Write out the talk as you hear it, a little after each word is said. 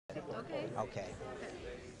Okay. Okay.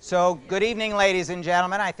 So, good evening, ladies and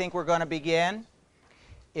gentlemen. I think we're going to begin.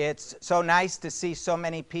 It's so nice to see so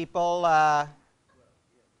many people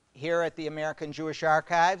here at the American Jewish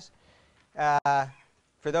Archives. For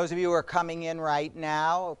those of you who are coming in right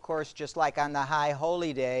now, of course, just like on the high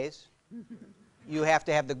holy days, you have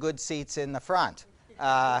to have the good seats in the front.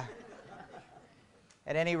 At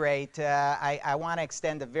any rate, I want to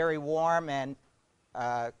extend a very warm and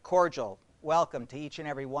cordial welcome to each and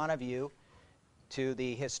every one of you to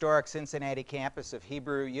the historic Cincinnati campus of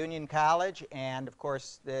Hebrew Union College and, of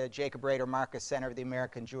course, the Jacob Rader Marcus Center of the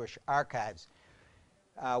American Jewish Archives.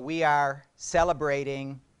 We are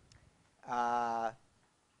celebrating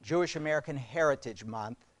Jewish American Heritage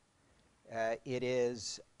Month. It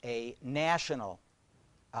is a national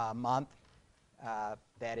month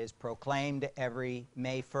that is proclaimed every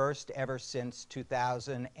May 1st ever since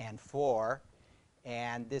 2004,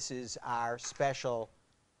 and this is our special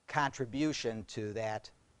contribution to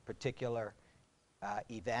that particular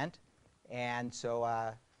event. And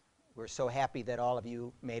so we're so happy that all of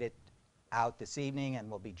you made it out this evening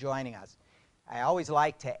and will be joining us. I always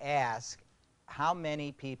like to ask how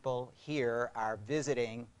many people here are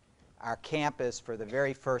visiting our campus for the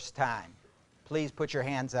very first time. Please put your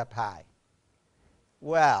hands up high.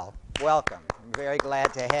 Well, welcome. I'm very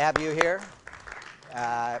glad to have you here.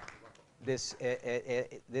 There's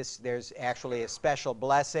actually a special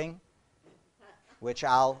blessing, which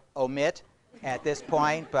I'll omit at this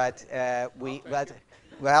point, but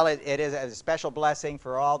it is a special blessing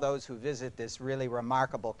for all those who visit this really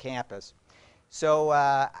remarkable campus. So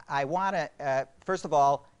I want to, first of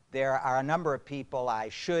all, there are a number of people I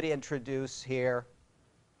should introduce here.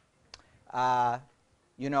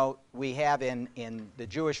 You know, we have in the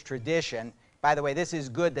Jewish tradition, by the way, this is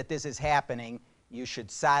good that this is happening. You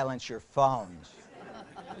should silence your phones.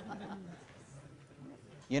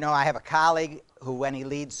 You know, I have a colleague who, when he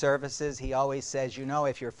leads services, he always says, you know,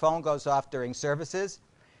 if your phone goes off during services,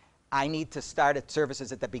 I need to start at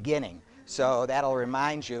services at the beginning. So that'll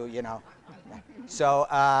remind you, you know. So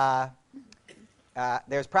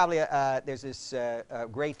there's probably there's this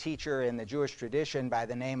great teacher in the Jewish tradition by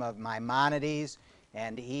the name of Maimonides,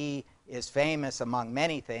 and he is famous, among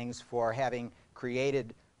many things, for having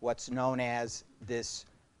created what's known as this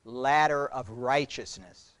ladder of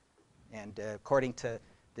righteousness. And according to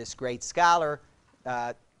this great scholar,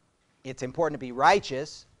 it's important to be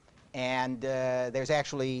righteous, and there's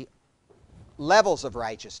actually levels of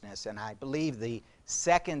righteousness. And I believe the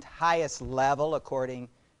second highest level, according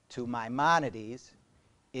to Maimonides,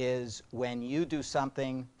 is when you do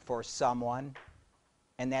something for someone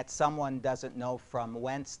and that someone doesn't know from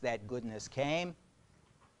whence that goodness came,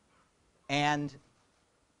 and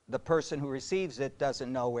the person who receives it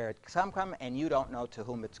doesn't know where it's come from, and you don't know to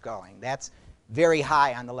whom it's going. That's very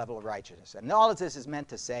high on the level of righteousness. And all of this is meant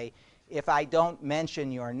to say, if I don't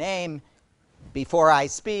mention your name before I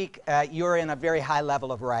speak, you're in a very high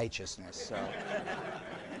level of righteousness. So.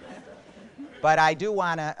 But I do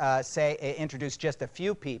want to introduce just a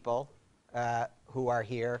few people who are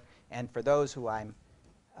here, and for those who I'm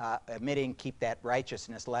omitting, keep that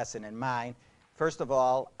righteousness lesson in mind. First of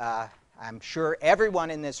all, I'm sure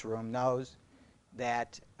everyone in this room knows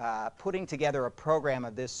that putting together a program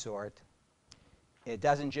of this sort, it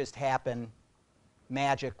doesn't just happen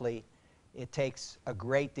magically. It takes a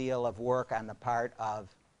great deal of work on the part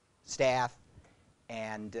of staff,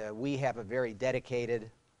 and we have a very dedicated,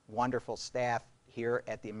 wonderful staff here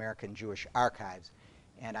at the American Jewish Archives.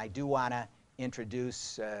 And I do want to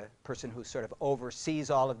introduce a person who sort of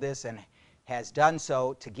oversees all of this and has done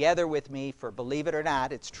so together with me for, believe it or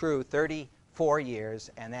not, it's true, 34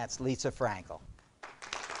 years, and that's Lisa Frankel.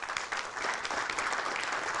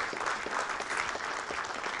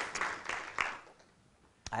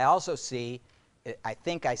 I also see, I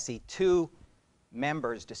think I see two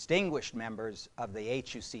members, distinguished members of the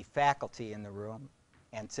HUC faculty in the room,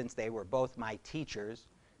 and since they were both my teachers,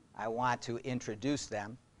 I want to introduce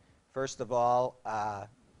them. First of all,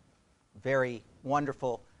 very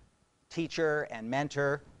wonderful teacher and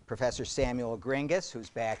mentor, Professor Samuel Gringas, who's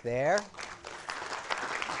back there.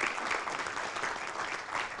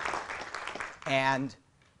 And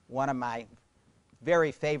one of my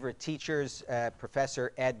very favorite teachers,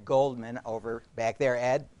 Professor Ed Goldman, over back there.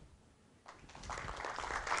 Ed?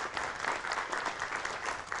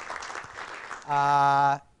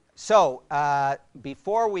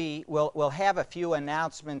 Before we'll have a few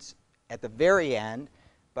announcements at the very end,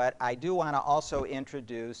 but I do want to also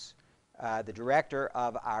introduce the director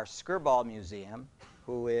of our Skirball Museum,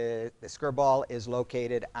 the Skirball is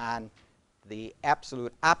located on the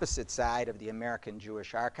absolute opposite side of the American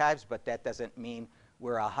Jewish Archives, but that doesn't mean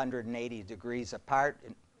we're 180 degrees apart.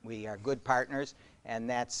 We are good partners, and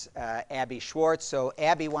that's Abby Schwartz. So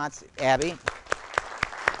Abby wants to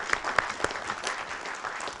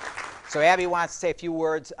say a few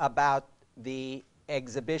words about the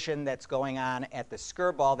exhibition that's going on at the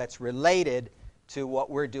Skirball that's related to what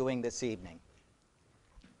we're doing this evening.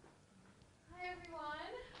 Hi, everyone.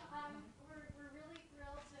 We're really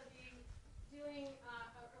thrilled to be doing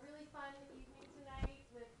a really fun evening tonight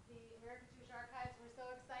with the American Jewish Archives. We're so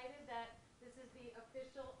excited that this is the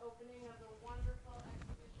official opening of the wonderful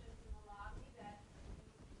exhibition in the lobby that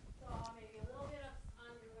you saw maybe a little bit of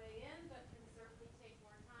on your way in, but can certainly take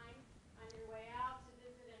more time on your way out to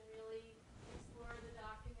visit and really explore the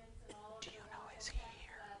documents and all of the wonderful text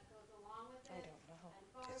that goes along with it. And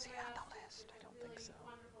photographs. It's a really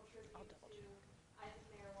wonderful tribute to Isaac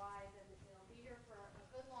Mayer Wise, and it'll be here for a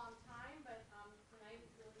good long time, but tonight is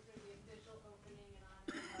really sort of the official opening in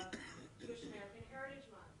honor of Jewish American Heritage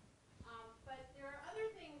Month. But there are other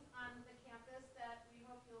things on the campus that we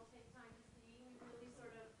hope you'll take time to see. We really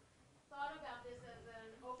sort of thought about this as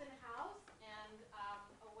an open house and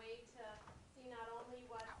a way to see not only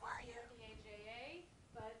what's here at the AJA,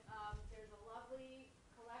 but there's a lovely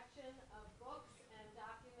collection of books and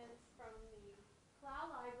documents from the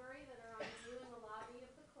Clow Library that are on view in the lobby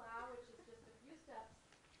of the Clow, which is just a few steps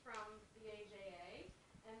from the AJA.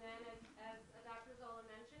 And then, as Dr. Zola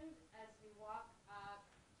mentioned, as we walk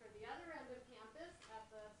toward the other end of campus at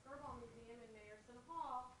the Skirball Museum in Meyerson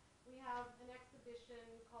Hall, we have an exhibition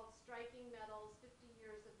called Striking Medals, 50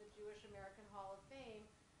 Years of the Jewish American Hall of Fame,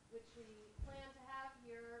 which we plan to have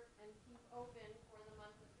here and keep open for the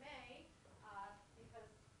month of May,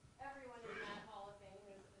 because everyone in that Hall of Fame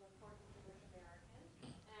is an important Jewish American.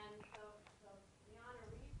 And the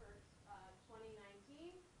honoree for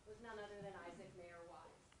 2019 was none other than Isaac Mayer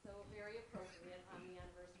Wise. So very appropriate on the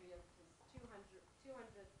anniversary of his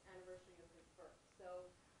 200th anniversary of his birth. So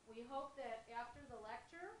we hope that after the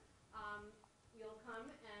lecture, you'll come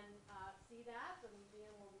and see that. The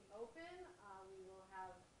museum will be open. We will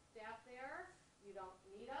have staff there. You don't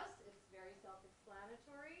need us. It's very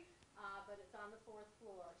self-explanatory, but it's on the 4th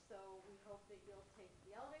floor. So we hope that you'll take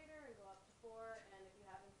the elevator and go up to 4, and if you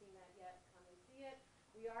haven't seen that yet, come and see it.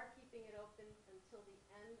 We are keeping it open until the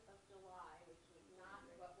end of July, which was not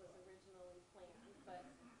what was originally planned, but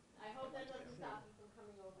I hope that doesn't stop you from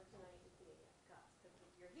coming over tonight and seeing it, because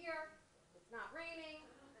if you're here, it's not raining,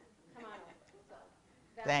 come on over. So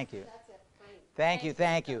Thank you. That's it for me. Thank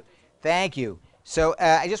you. So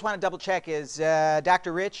I just want to double check, is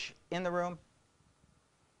Dr. Rich in the room?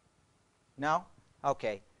 No?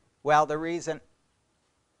 Okay. Well, the reason...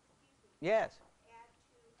 Yes.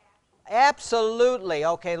 Absolutely.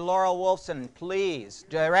 Okay, Laurel Wolfson, please.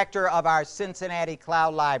 Director of our Cincinnati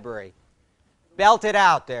Clow Library. Belt it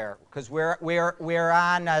out there, because we're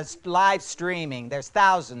on live streaming. There's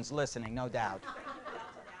thousands listening, no doubt.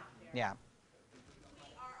 Yeah.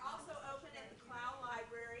 We are also open at the Clow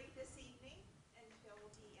Library this evening until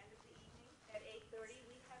the end of the evening at 8:30.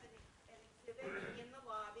 We have an exhibit in the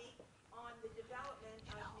lobby on the development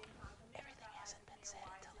of Minhag America, Isaac Mayer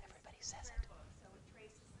Wise's prayer book. So it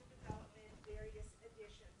traces the development, various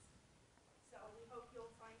editions. So we hope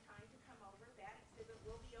you'll find time to come over. That exhibit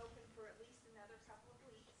will be open for at least another couple of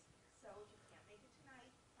weeks. So if you can't make it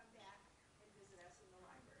tonight, come back and visit us in the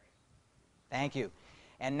library. Thank you.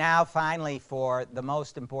 And now, finally, for the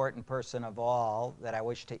most important person of all that I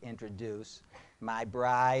wish to introduce, my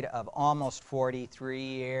bride of almost 43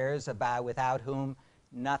 years, without whom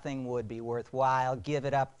nothing would be worthwhile. Give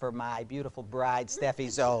it up for my beautiful bride, Steffi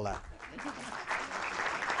Zola.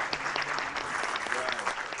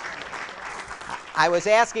 I was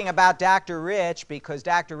asking about Dr. Rich because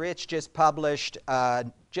Dr. Rich just published,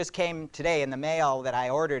 just came today in the mail that I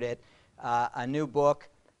ordered it, a new book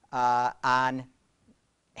on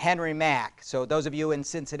Henry Mack. So those of you in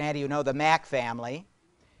Cincinnati who know the Mack family,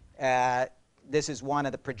 this is one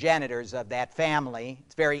of the progenitors of that family.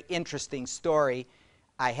 It's a very interesting story.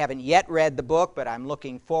 I haven't yet read the book, but I'm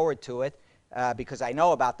looking forward to it because I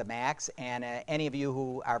know about the Macks. And any of you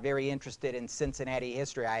who are very interested in Cincinnati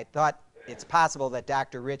history, I thought it's possible that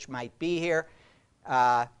Dr. Rich might be here.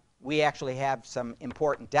 We actually have some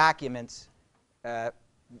important documents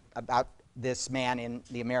about this man in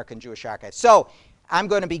the American Jewish Archives. So I'm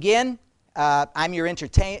going to begin. I'm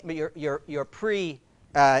your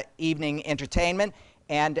pre-evening entertainment,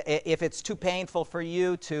 and if it's too painful for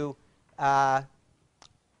you to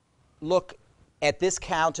look at this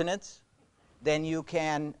countenance, then you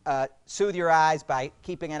can soothe your eyes by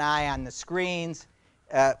keeping an eye on the screens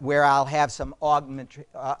where I'll have some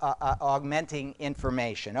augmenting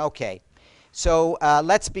information. Okay, so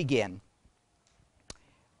let's begin.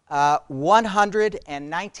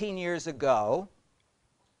 119 years ago,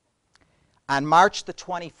 on March the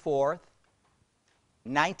 24th,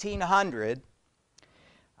 1900,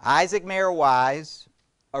 Isaac Mayer Wise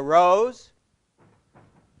arose,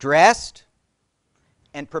 dressed,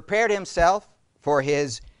 and prepared himself for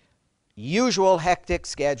his usual hectic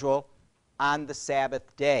schedule on the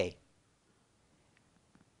Sabbath day.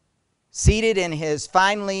 Seated in his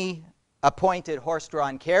finely appointed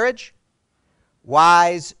horse-drawn carriage,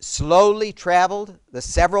 Wise slowly traveled the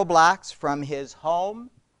several blocks from his home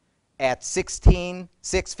at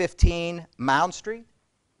 615 Mound Street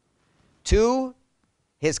to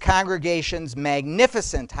his congregation's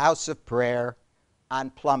magnificent house of prayer on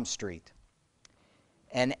Plum Street,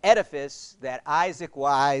 an edifice that Isaac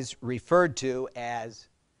Wise referred to as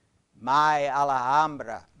my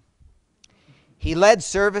Alhambra. He led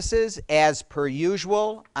services as per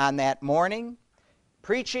usual on that morning,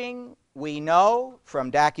 preaching, we know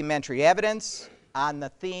from documentary evidence, on the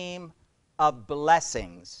theme of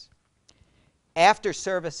blessings. After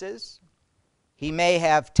services, he may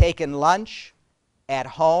have taken lunch at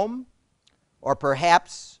home or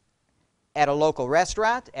perhaps at a local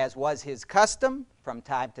restaurant, as was his custom from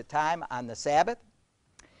time to time on the Sabbath.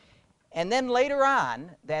 And then later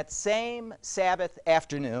on, that same Sabbath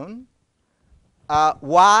afternoon,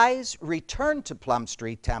 Wise returned to Plum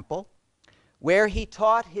Street Temple, where he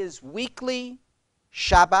taught his weekly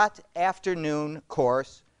Shabbat afternoon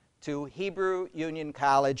course to Hebrew Union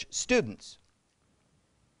College students.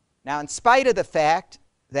 Now, in spite of the fact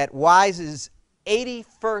that Wise's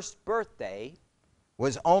 81st birthday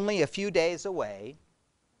was only a few days away,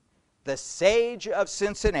 the sage of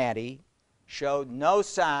Cincinnati showed no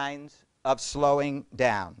signs of slowing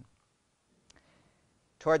down.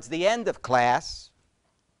 Towards the end of class,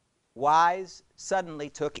 Wise suddenly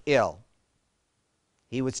took ill.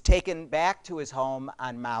 He was taken back to his home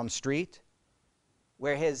on Mound Street,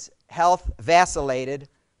 where his health vacillated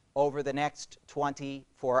over the next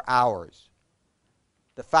 24 hours.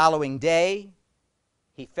 The following day,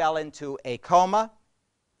 he fell into a coma,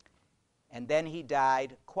 and then he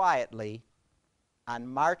died quietly on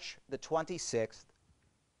March the 26th,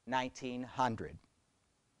 1900.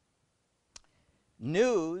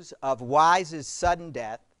 News of Wise's sudden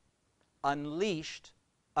death unleashed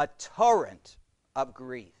a torrent of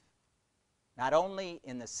grief, not only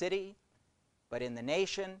in the city, but in the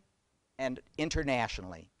nation and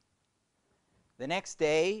internationally. The next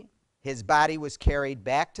day, his body was carried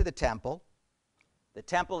back to the temple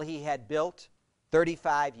he had built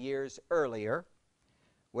 35 years earlier,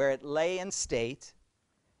 where it lay in state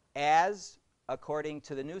as, according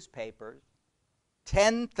to the newspapers,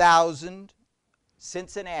 10,000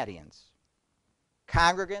 Cincinnatians,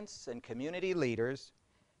 congregants and community leaders,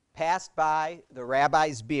 passed by the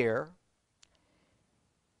rabbi's bier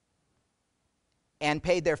and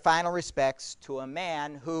paid their final respects to a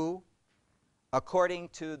man who, according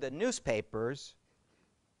to the newspapers,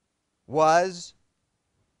 was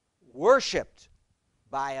worshipped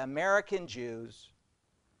by American Jews,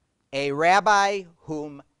 a rabbi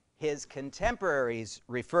whom his contemporaries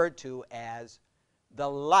referred to as the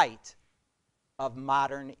light of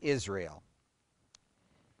modern Israel.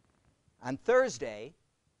 On Thursday,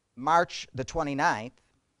 March the 29th,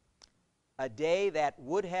 a day that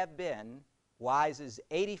would have been Wise's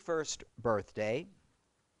 81st birthday,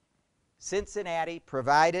 Cincinnati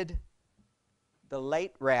provided the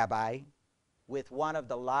late rabbi with one of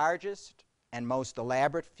the largest and most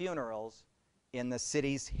elaborate funerals in the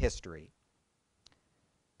city's history.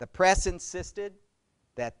 The press insisted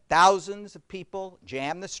that thousands of people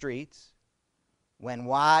jammed the streets when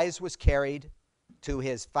Wise was carried to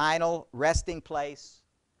his final resting place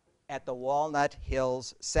at the Walnut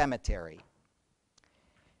Hills Cemetery.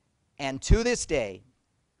 And to this day,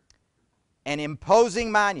 an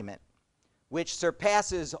imposing monument which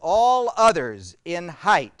surpasses all others in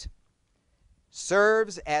height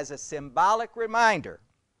serves as a symbolic reminder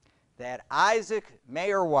that Isaac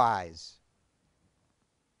Mayer Wise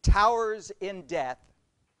towers in death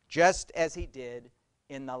just as he did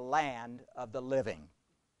in the land of the living.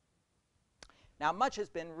 Now, much has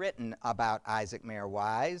been written about Isaac Mayer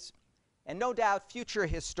Wise, and no doubt future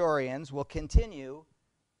historians will continue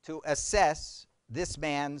to assess this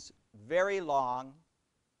man's very long,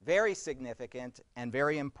 very significant, and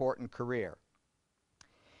very important career.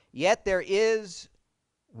 Yet there is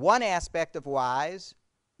one aspect of Wise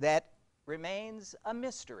that remains a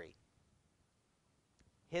mystery: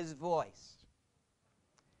 his voice.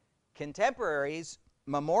 Contemporaries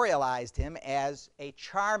memorialized him as a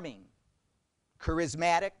charming,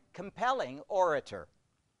 charismatic, compelling orator.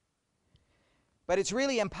 But it's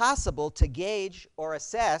really impossible to gauge or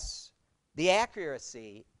assess the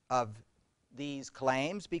accuracy of these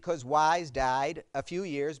claims because Wise died a few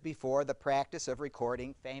years before the practice of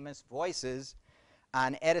recording famous voices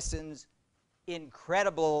on Edison's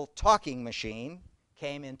incredible talking machine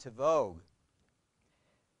came into vogue.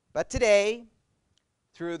 But today,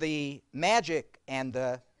 through the magic and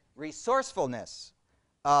the resourcefulness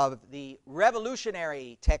of the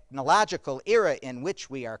revolutionary technological era in which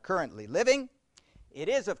we are currently living, it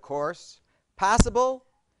is, of course, possible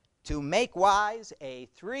to make Wise a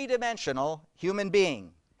three-dimensional human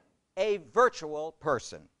being, a virtual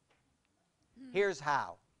person. Here's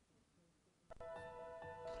how.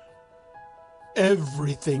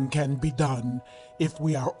 Everything can be done if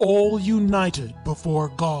we are all united before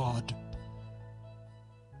God.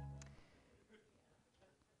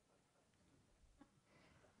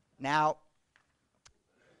 Now,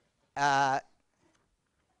 as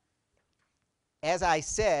I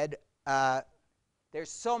said, there's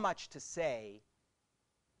so much to say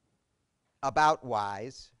about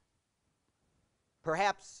Wise.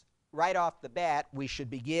 Perhaps right off the bat, we should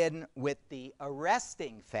begin with the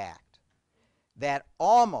arresting fact that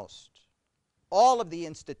almost all of the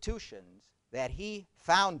institutions that he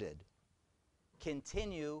founded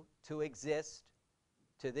continue to exist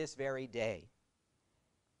to this very day.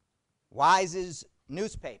 Wise's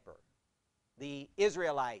newspaper, the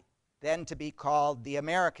Israelite, then to be called the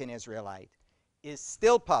American Israelite, is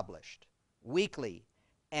still published weekly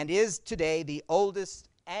and is today the oldest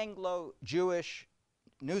Anglo-Jewish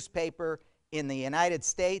newspaper in the United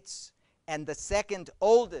States and the second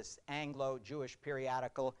oldest Anglo-Jewish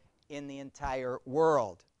periodical in the entire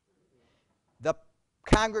world. The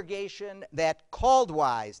congregation that called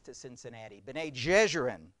Wise to Cincinnati, B'nai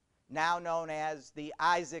Jeshurun, now known as the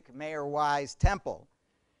Isaac Mayer Wise Temple,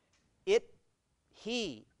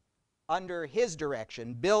 he, under his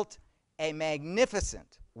direction, built a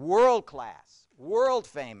magnificent, world-class,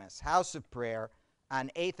 world-famous house of prayer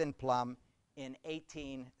on 8th and Plum in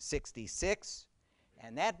 1866.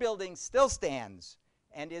 And that building still stands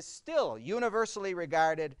and is still universally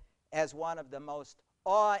regarded as one of the most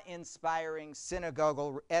awe-inspiring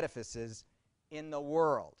synagogal edifices in the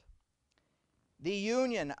world. The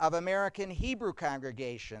Union of American Hebrew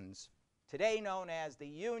Congregations, today known as the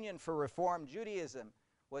Union for Reform Judaism,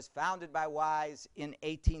 was founded by Wise in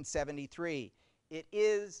 1873. It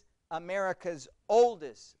is America's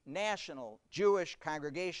oldest national Jewish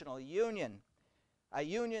congregational union, a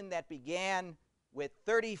union that began with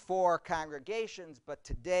 34 congregations, but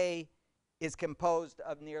today is composed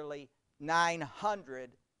of nearly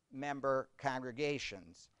 900 member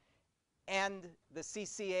congregations. And the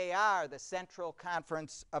CCAR, the Central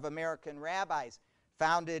Conference of American Rabbis,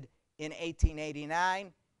 founded in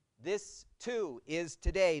 1889, this too is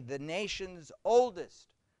today the nation's oldest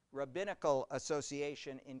rabbinical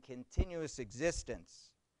association in continuous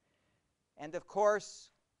existence. And of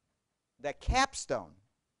course, the capstone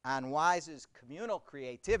on Wise's communal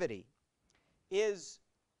creativity is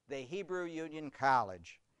the Hebrew Union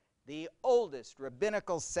College, the oldest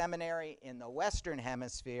rabbinical seminary in the Western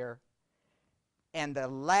Hemisphere, and the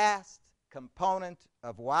last component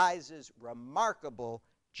of Wise's remarkable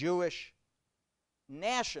Jewish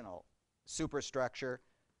national superstructure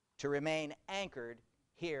to remain anchored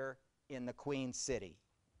here in the Queen City.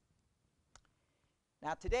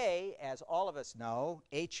 Now today, as all of us know,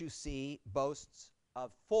 HUC boasts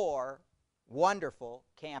of 4 wonderful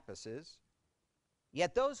campuses,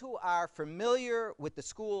 yet those who are familiar with the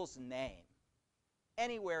school's name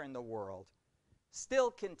anywhere in the world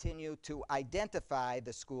still continue to identify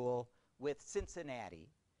the school with Cincinnati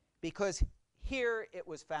because here it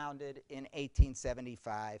was founded in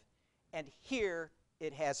 1875 and here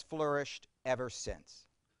it has flourished ever since.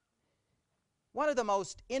 One of the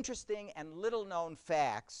most interesting and little-known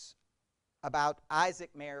facts about Isaac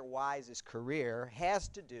Mayer Wise's career has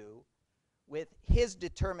to do with his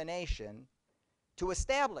determination to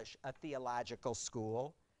establish a theological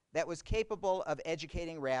school that was capable of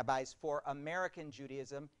educating rabbis for American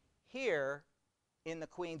Judaism here in the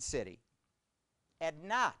Queen City, and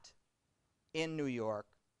not in New York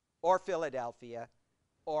or Philadelphia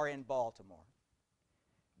or in Baltimore.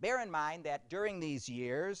 Bear in mind that during these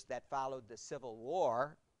years that followed the Civil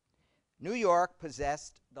War, New York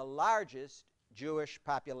possessed the largest Jewish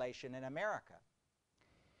population in America.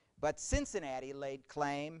 But Cincinnati laid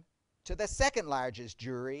claim to the second largest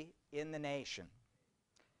Jewry in the nation.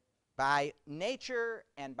 By nature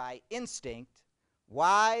and by instinct,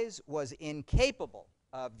 Wise was incapable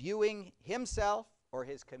of viewing himself or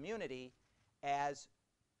his community as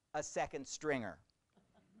a second stringer.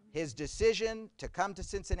 His decision to come to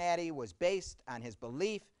Cincinnati was based on his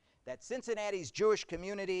belief that Cincinnati's Jewish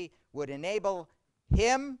community would enable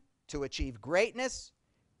him to achieve greatness,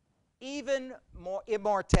 even more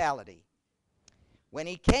immortality. When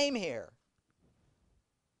he came here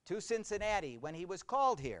to Cincinnati, when he was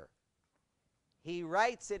called here, he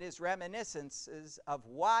writes in his reminiscences of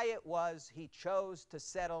why it was he chose to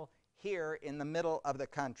settle here in the middle of the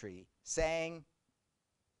country, saying,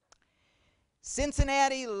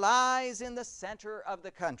 "Cincinnati lies in the center of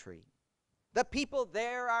the country. The people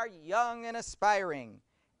there are young and aspiring,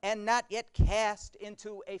 and not yet cast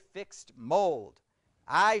into a fixed mold.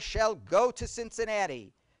 I shall go to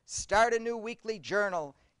Cincinnati, start a new weekly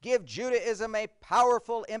journal, give Judaism a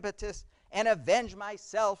powerful impetus, and avenge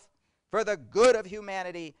myself for the good of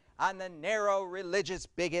humanity on the narrow religious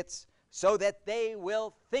bigots, so that they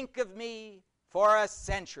will think of me for a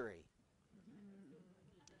century."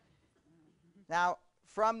 Now,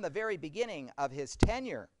 from the very beginning of his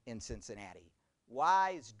tenure in Cincinnati,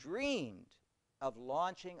 Wise dreamed of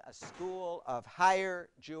launching a school of higher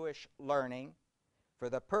Jewish learning for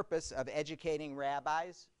the purpose of educating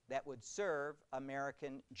rabbis that would serve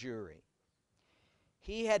American Jewry.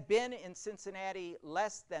 He had been in Cincinnati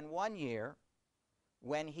less than 1 year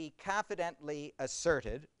when he confidently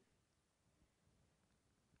asserted,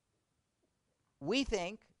 "We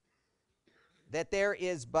think that there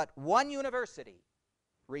is but one university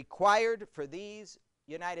required for these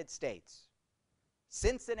United States.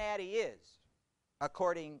 Cincinnati is,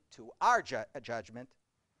 according to our judgment,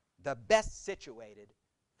 the best situated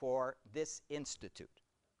for this institute."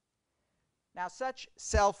 Now, such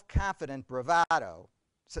self-confident bravado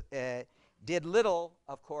did little,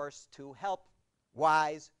 of course, to help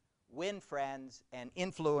Wise win friends and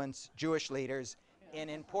influence Jewish leaders in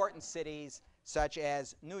important cities such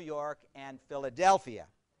as New York and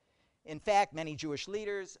Philadelphia. In fact, many Jewish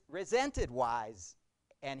leaders resented Wise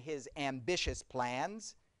and his ambitious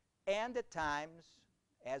plans, and at times,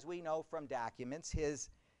 as we know from documents, his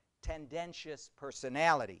tendentious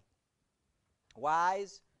personality.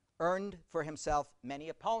 Wise earned for himself many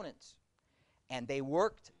opponents, and they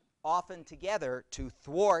worked often together to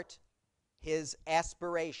thwart his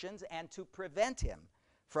aspirations and to prevent him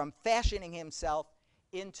from fashioning himself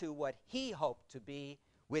into what he hoped to be,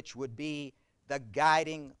 which would be the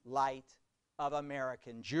guiding light of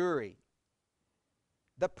American Jewry.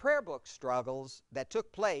 The prayer book struggles that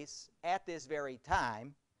took place at this very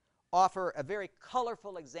time offer a very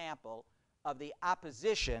colorful example of the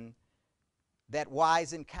opposition that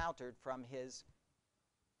Wise encountered from his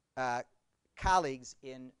colleagues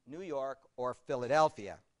in New York or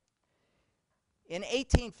Philadelphia. In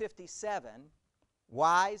 1857,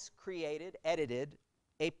 Wise edited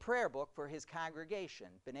a prayer book for his congregation,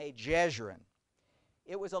 B'nai Jeshurun.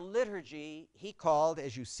 It was a liturgy he called,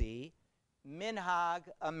 as you see, Minhag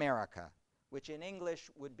America, which in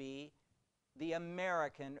English would be the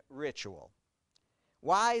American ritual.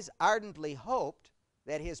 Wise ardently hoped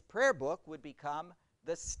that his prayer book would become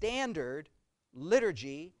the standard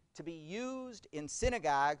liturgy to be used in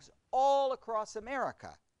synagogues all across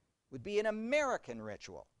America, would be an American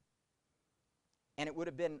ritual. And it would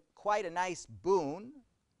have been quite a nice boon,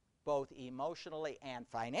 both emotionally and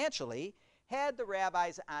financially, had the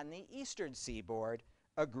rabbis on the eastern seaboard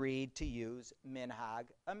agreed to use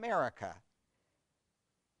Minhag America.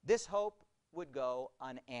 This hope would go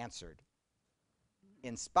unanswered.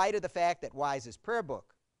 In spite of the fact that Wise's prayer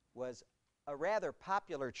book was a rather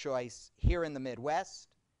popular choice here in the Midwest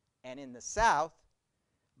and in the South,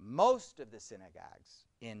 most of the synagogues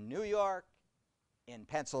in New York, in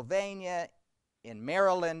Pennsylvania, in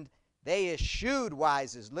Maryland, they eschewed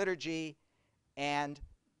Wise's liturgy and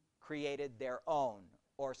created their own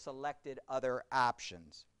or selected other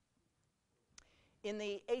options. In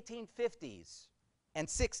the 1850s and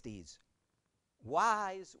 60s,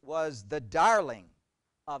 Wise was the darling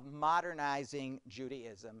of modernizing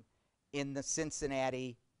Judaism in the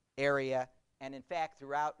Cincinnati area and, in fact,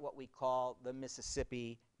 throughout what we call the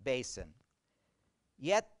Mississippi Basin.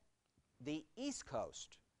 Yet the East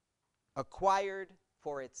Coast acquired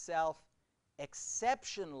for itself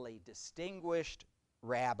exceptionally distinguished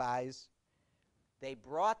rabbis. They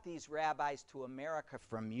brought these rabbis to America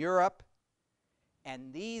from Europe,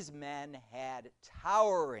 and these men had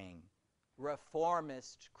towering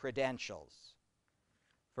reformist credentials.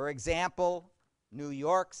 For example, New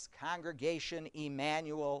York's Congregation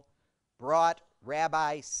Emmanuel brought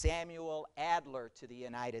Rabbi Samuel Adler to the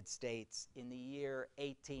United States in the year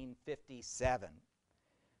 1857.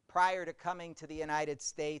 Prior to coming to the United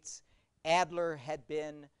States, Adler had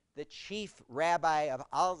been the chief rabbi of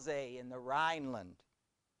Alzey in the Rhineland.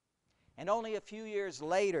 And only a few years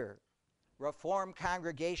later, Reform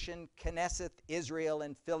Congregation Knesset Israel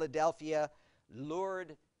in Philadelphia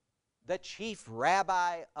lured the chief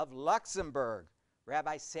rabbi of Luxembourg,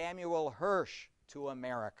 Rabbi Samuel Hirsch, to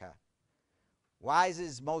America.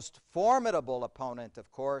 Wise's most formidable opponent,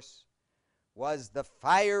 of course, was the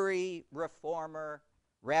fiery reformer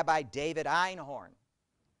Rabbi David Einhorn,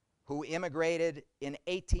 who immigrated in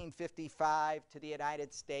 1855 to the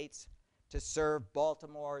United States to serve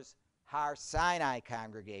Baltimore's Har Sinai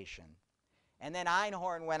congregation. And then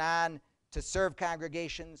Einhorn went on to serve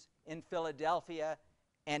congregations in Philadelphia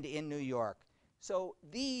and in New York. So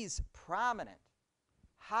these prominent,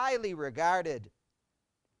 highly regarded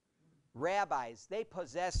rabbis, they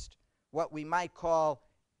possessed what we might call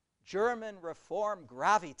German Reform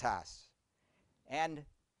gravitas. And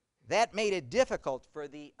that made it difficult for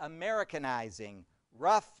the Americanizing,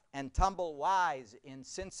 rough and tumble wise in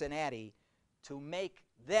Cincinnati to make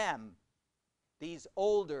them, these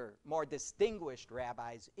older, more distinguished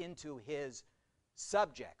rabbis, into his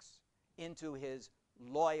subjects, into his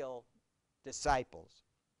loyal disciples.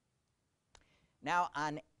 Now,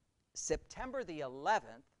 on September the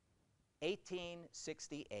 11th,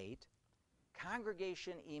 1868,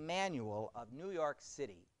 Congregation Emmanuel of New York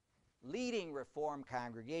City, leading Reform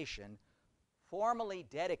congregation, formally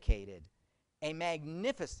dedicated a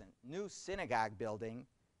magnificent new synagogue building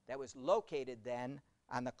that was located then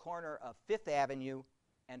on the corner of 5th Avenue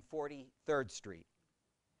and 43rd Street.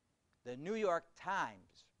 The New York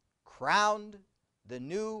Times crowned the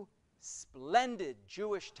new splendid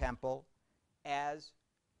Jewish temple as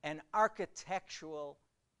an architectural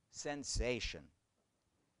sensation.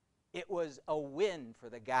 It was a win for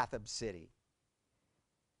the Gotham city.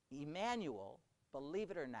 Emmanuel,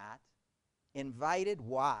 believe it or not, invited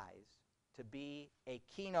Wise to be a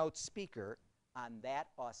keynote speaker on that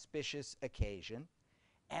auspicious occasion,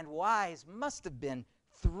 and Wise must have been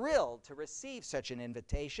thrilled to receive such an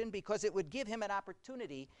invitation because it would give him an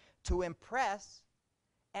opportunity to impress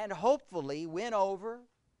and hopefully win over,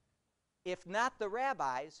 if not the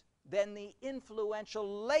rabbis, then the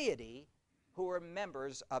influential laity who were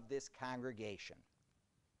members of this congregation.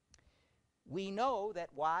 We know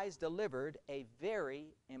that Wise delivered a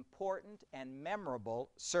very important and memorable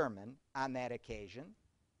sermon on that occasion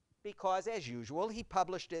because, as usual, he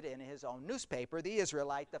published it in his own newspaper, The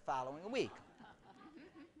Israelite, the following week.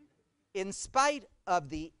 In spite of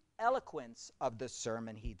the eloquence of the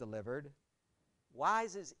sermon he delivered,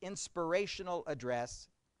 Wise's inspirational address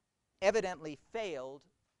evidently failed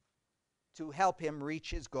to help him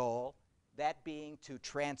reach his goal, that being to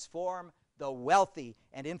transform the wealthy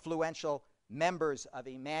and influential members of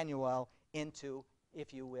Emmanuel into,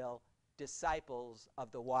 if you will, disciples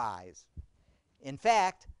of the wise. In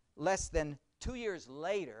fact, less than 2 years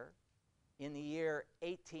later, in the year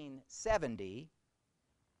 1870,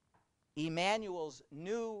 Emmanuel's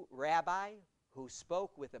new rabbi, who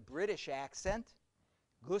spoke with a British accent,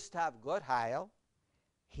 Gustav Gottheil,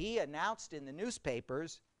 he announced in the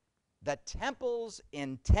newspapers the temple's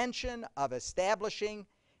intention of establishing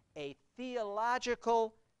a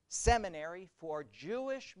theological seminary for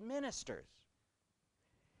Jewish ministers,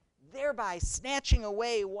 thereby snatching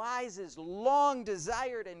away Wise's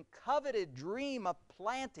long-desired and coveted dream of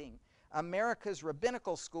planting America's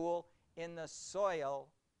rabbinical school in the soil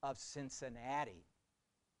of Cincinnati.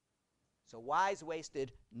 So Wise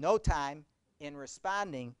wasted no time in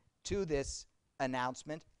responding to this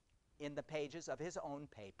announcement in the pages of his own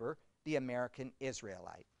paper, The American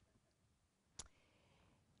Israelite.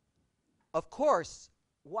 Of course,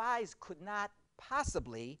 Wise could not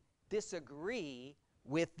possibly disagree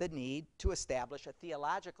with the need to establish a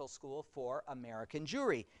theological school for American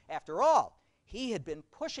Jewry. After all, he had been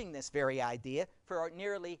pushing this very idea for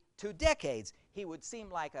nearly 2 decades. He would seem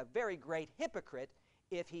like a very great hypocrite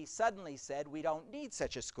if he suddenly said, we don't need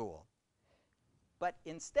such a school. But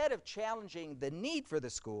instead of challenging the need for the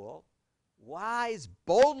school, Wise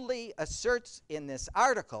boldly asserts in this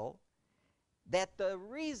article that the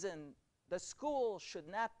reason the school should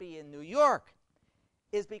not be in New York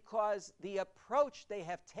is because the approach they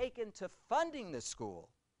have taken to funding the school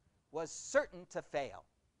was certain to fail.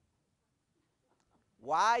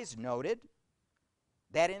 Wise noted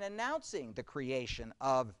that in announcing the creation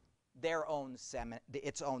of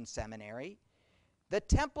its own seminary, the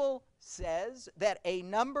temple says that a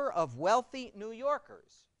number of wealthy New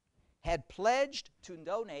Yorkers had pledged to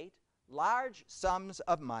donate large sums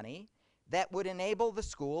of money that would enable the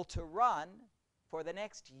school to run for the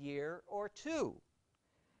next year or 2.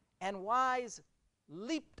 And Wise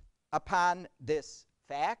leaped upon this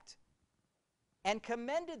fact and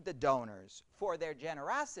commended the donors for their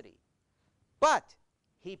generosity. But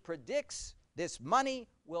he predicts this money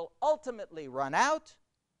will ultimately run out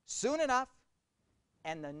soon enough,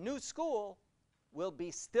 and the new school will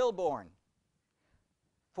be stillborn.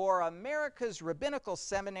 For America's rabbinical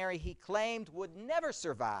seminary, he claimed, would never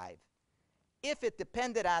survive if it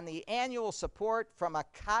depended on the annual support from a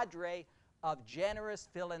cadre of generous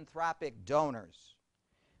philanthropic donors.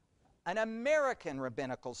 An American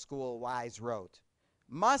rabbinical school, Wise wrote,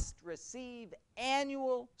 must receive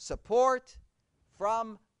annual support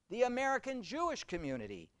from the American Jewish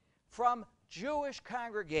community, from Jewish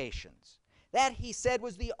congregations. That, he said,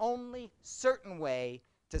 was the only certain way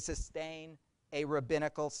to sustain a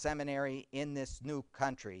rabbinical seminary in this new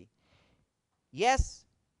country. Yes,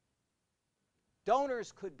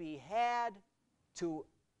 donors could be had to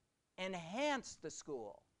enhance the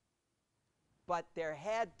school, but there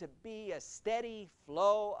had to be a steady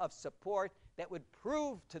flow of support that would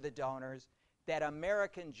prove to the donors that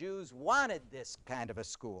American Jews wanted this kind of a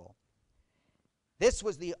school. This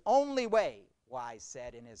was the only way, Wise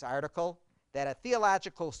said in his article, that a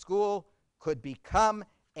theological school could become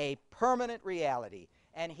a permanent reality.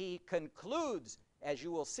 And he concludes, as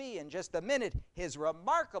you will see in just a minute, his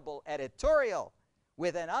remarkable editorial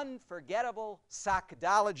with an unforgettable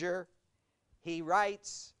sockdologer. He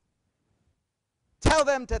writes, "Tell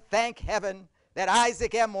them to thank heaven that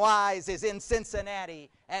Isaac M. Wise is in Cincinnati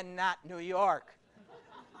and not New York."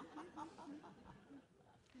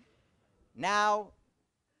 Now,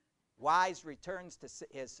 Wise returns to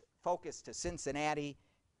his focus to Cincinnati,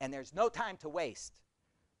 and there's no time to waste.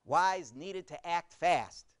 Wise needed to act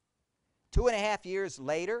fast. 2.5 years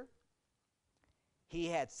later, he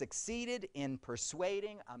had succeeded in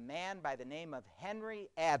persuading a man by the name of Henry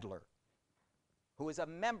Adler, who is a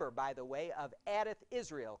member, by the way, of Adath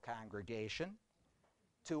Israel congregation,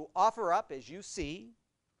 to offer up, as you see,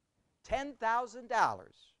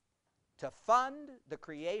 $10,000 to fund the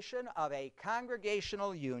creation of a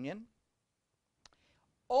congregational union,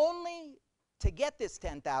 only to get this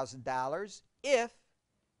 $10,000 if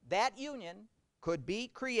that union could be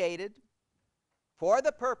created for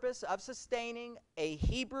the purpose of sustaining a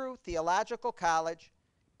Hebrew theological college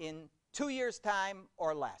in 2 years' time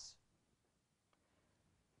or less.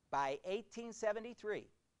 By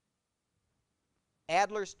 1873,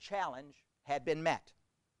 Adler's challenge had been met.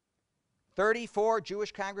 34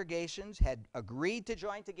 Jewish congregations had agreed to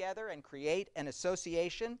join together and create an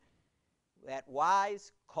association that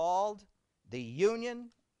Wise called the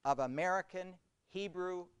Union of American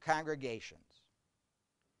Hebrew Congregations.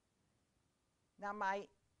 Now, my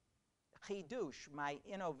chidush, my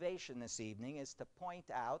innovation this evening, is to point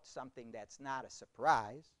out something that's not a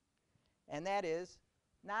surprise, and that is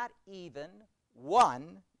not even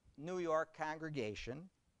one New York congregation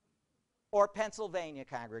or Pennsylvania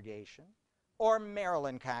congregation or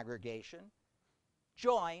Maryland congregation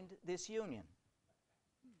joined this union.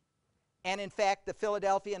 And in fact, the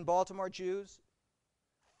Philadelphia and Baltimore Jews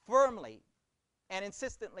firmly and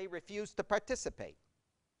insistently refused to participate.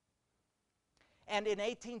 And in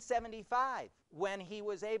 1875, when he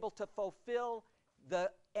was able to fulfill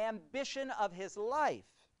the ambition of his life,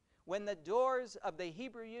 when the doors of the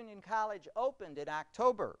Hebrew Union College opened in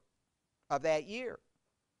October of that year,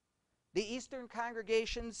 the Eastern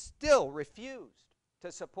congregations still refused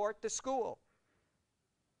to support the school.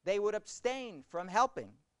 They would abstain from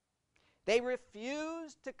helping. They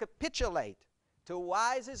refused to capitulate to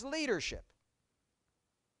Wise's leadership,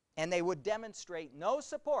 and they would demonstrate no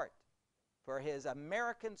support for his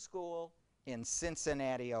American school in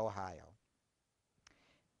Cincinnati, Ohio.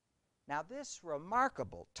 Now, this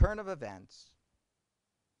remarkable turn of events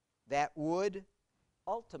that would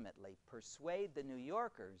ultimately persuade the New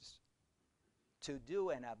Yorkers to do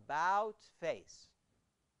an about-face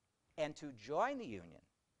and to join the union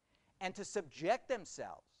and to subject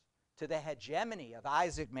themselves to the hegemony of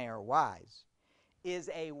Isaac Mayer Wise is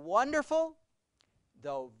a wonderful,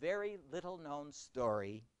 though very little-known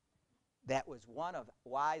story that was one of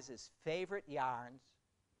Wise's favorite yarns,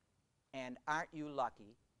 and aren't you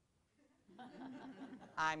lucky?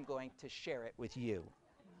 I'm going to share it with you.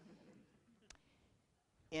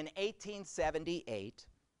 In 1878,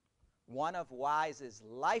 one of Wise's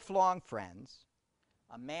lifelong friends,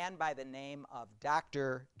 a man by the name of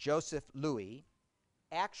Dr. Joseph Louis,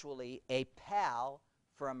 actually a pal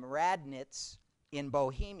from Radnitz in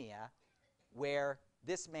Bohemia, where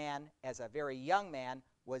this man, as a very young man,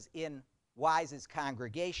 was in Wise's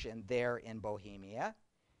congregation there in Bohemia,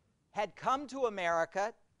 had come to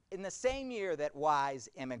America in the same year that Wise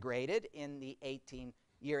immigrated, in the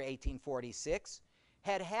year 1846,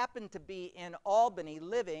 had happened to be in Albany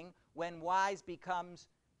living when Wise becomes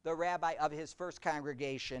the rabbi of his first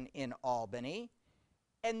congregation in Albany,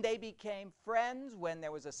 And they became friends when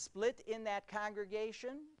there was a split in that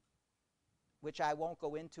congregation, which I won't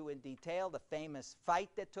go into in detail, the famous fight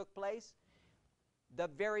that took place. The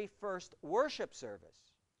very first worship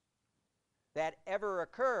service that ever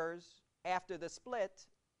occurs after the split,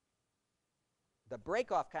 the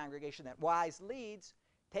break-off congregation that Wise leads,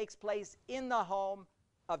 takes place in the home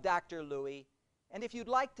of Dr. Louis. And if you'd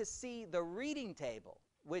like to see the reading table,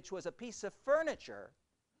 which was a piece of furniture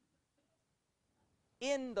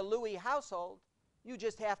in the Louis household, you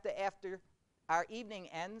just have to, after our evening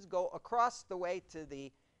ends, go across the way to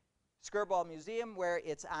the Skirball Museum where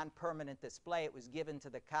it's on permanent display. It was given to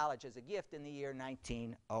the college as a gift in the year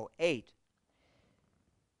 1908.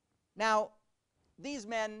 Now, these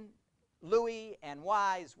men, Louis and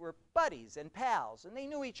Wise, were buddies and pals, and they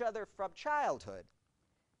knew each other from childhood.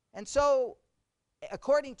 And so,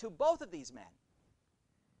 according to both of these men,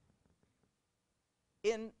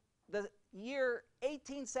 in the year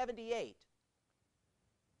 1878,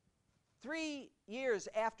 3 years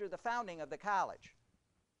after the founding of the college,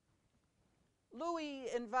 Louis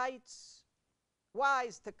invites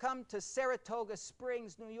Wise to come to Saratoga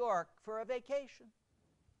Springs, New York for a vacation.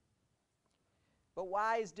 But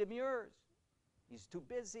Wise demurs. He's too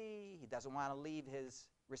busy. He doesn't want to leave his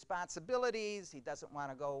responsibilities. He doesn't want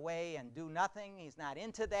to go away and do nothing. He's not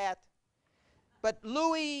into that. But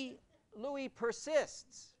Louis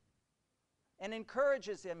persists and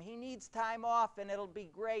encourages him. He needs time off, and it'll be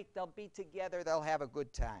great. They'll be together. They'll have a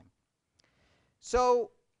good time.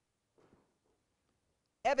 So,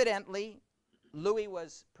 evidently, Louis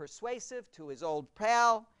was persuasive to his old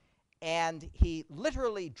pal, and he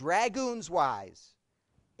literally dragoons Wise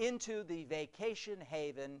into the vacation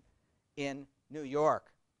haven in New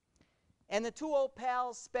York. And the two old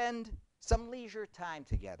pals spend some leisure time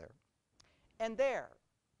together. And there,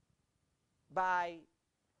 by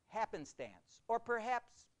happenstance, or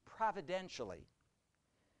perhaps providentially,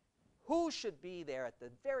 who should be there at the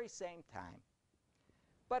very same time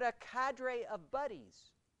but a cadre of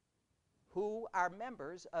buddies who are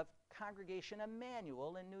members of Congregation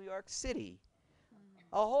Emmanuel in New York City.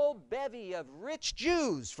 A whole bevy of rich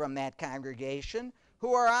Jews from that congregation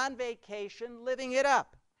who are on vacation living it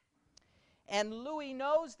up. And Louis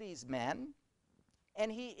knows these men, and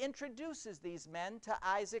he introduces these men to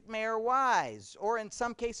Isaac Mayer Wise, or in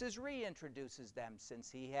some cases reintroduces them since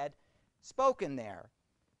he had spoken there.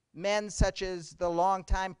 Men such as the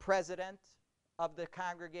longtime president of the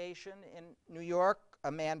congregation in New York,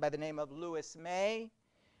 a man by the name of Louis May,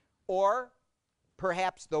 or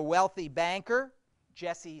perhaps the wealthy banker,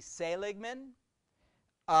 Jesse Seligman,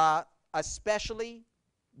 especially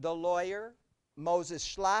the lawyer, Moses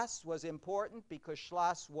Schloss, was important because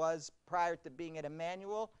Schloss was, prior to being at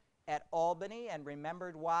Emmanuel, at Albany and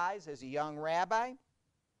remembered Wise as a young rabbi.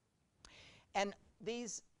 And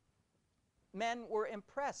these men were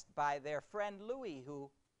impressed by their friend Louis, who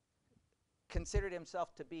considered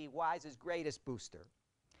himself to be Wise's greatest booster.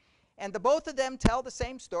 And the both of them tell the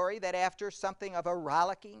same story, that after something of a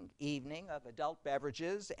rollicking evening of adult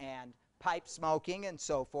beverages and pipe smoking and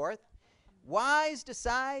so forth, Wise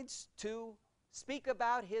decides to speak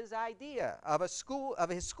about his idea of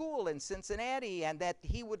his school in Cincinnati, and that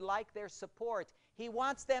he would like their support. He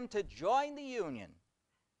wants them to join the union.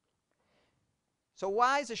 So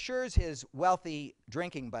Wise assures his wealthy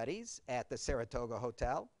drinking buddies at the Saratoga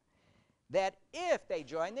Hotel that if they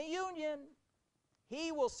join the union,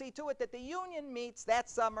 he will see to it that the union meets that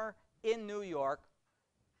summer in New York.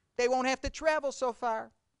 They won't have to travel so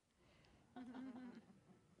far.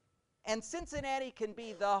 And Cincinnati can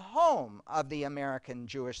be the home of the American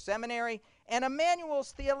Jewish Seminary, and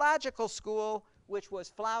Emmanuel's theological school, which was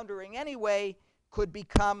floundering anyway, could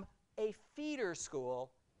become a feeder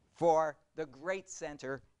school for the great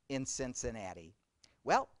center in Cincinnati.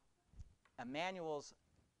 Well, Emmanuel's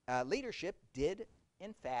leadership did,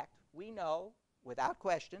 in fact, we know, without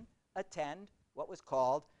question, attend what was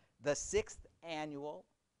called the 6th annual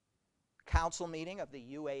council meeting of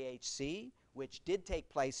the UAHC, which did take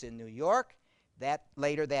place in New York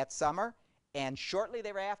later that summer. And shortly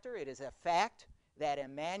thereafter, it is a fact that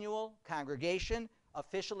Emmanuel congregation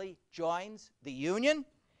officially joins the union.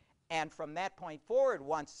 And from that point forward,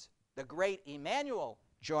 once the great Emmanuel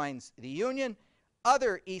joins the union,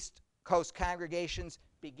 other East Coast congregations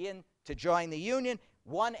begin to join the union,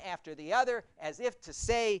 one after the other, as if to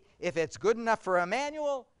say, if it's good enough for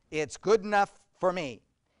Emmanuel, it's good enough for me.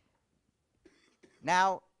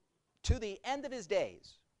 Now, to the end of his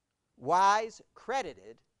days, Wise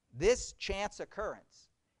credited this chance occurrence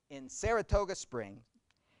in Saratoga Springs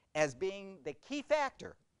as being the key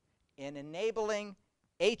factor in enabling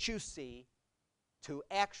HUC to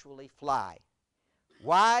actually fly.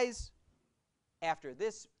 Wise, after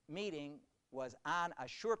this meeting, was on a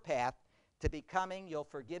sure path to becoming, you'll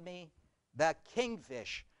forgive me, the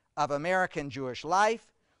kingfish of American Jewish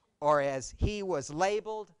life, or as he was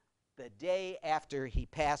labeled the day after he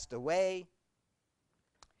passed away,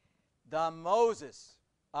 the Moses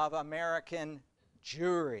of American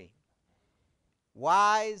Jewry.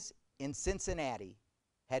 Wise in Cincinnati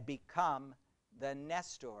had become the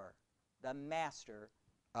Nestor, the master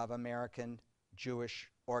of American Jewish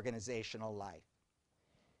organizational life.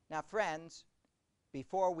 Now, friends,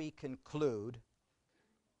 before we conclude,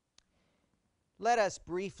 let us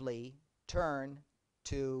briefly turn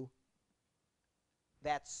to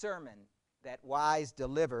that sermon that Wise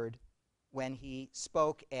delivered when he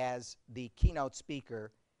spoke as the keynote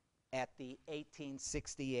speaker at the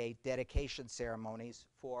 1868 dedication ceremonies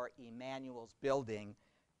for Emmanuel's building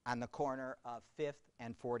on the corner of 5th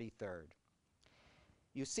and 43rd.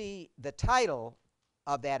 You see, the title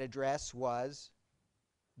of that address was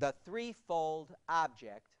The Threefold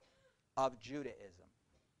Object of Judaism.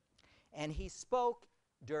 And he spoke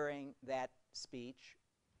during that speech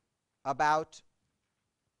about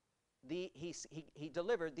he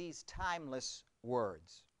delivered these timeless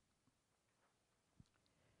words.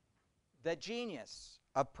 The genius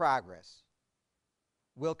of progress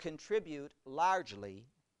will contribute largely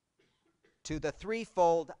to the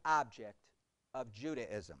threefold object of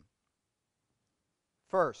Judaism.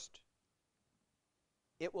 First,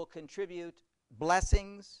 it will contribute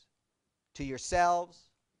blessings to yourselves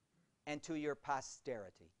and to your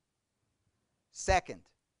posterity. Second,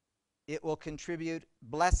 it will contribute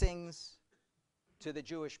blessings to the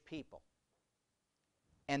Jewish people.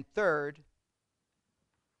 And third,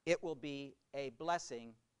 it will be a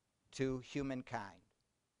blessing to humankind.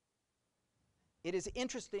 It is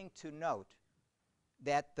interesting to note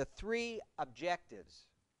that the three objectives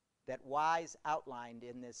that Wise outlined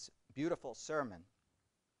in this beautiful sermon,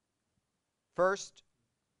 first,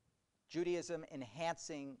 Judaism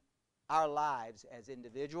enhancing our lives as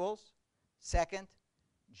individuals. Second,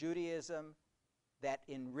 Judaism that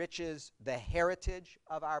enriches the heritage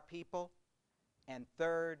of our people. And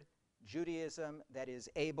third, Judaism that is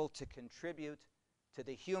able to contribute to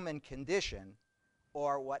the human condition,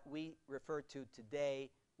 or what we refer to today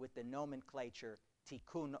with the nomenclature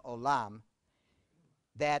tikkun olam,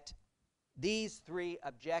 that these three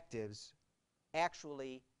objectives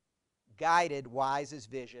actually guided Wise's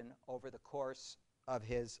vision over the course of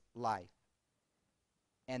his life.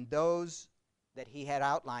 And those that he had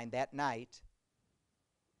outlined that night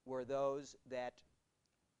were those that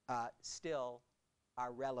still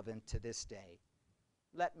are relevant to this day.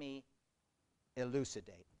 Let me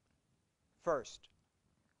elucidate. First,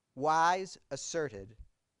 Wise asserted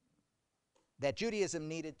that Judaism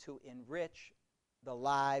needed to enrich the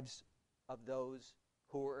lives of those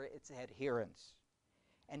who were its adherents.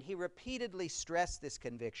 And he repeatedly stressed this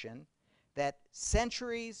conviction that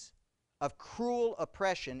centuries of cruel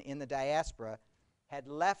oppression in the diaspora had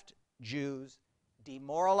left Jews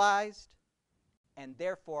demoralized and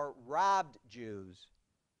therefore robbed Jews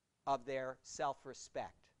of their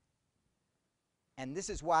self-respect. And this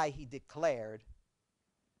is why he declared,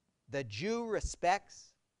 the Jew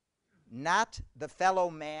respects not the fellow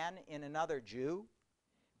man in another Jew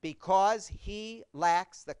because he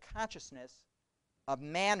lacks the consciousness of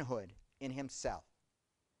manhood in himself.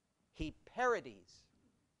 He parodies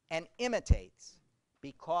and imitates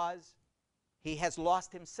because he has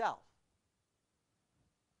lost himself.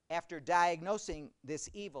 After diagnosing this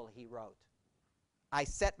evil, he wrote, I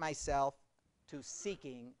set myself to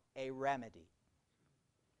seeking a remedy.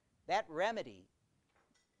 That remedy,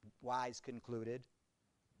 Wise concluded,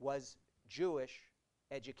 was Jewish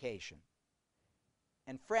education.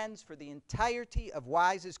 And friends, for the entirety of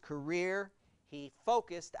Wise's career, he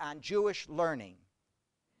focused on Jewish learning.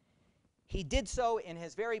 He did so in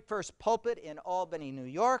his very first pulpit in Albany, New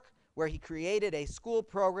York, where he created a school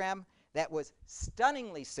program that was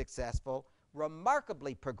stunningly successful,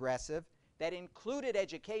 remarkably progressive, that included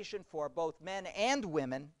education for both men and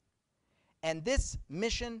women. And this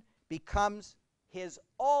mission becomes his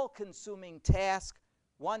all-consuming task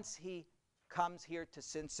once he comes here to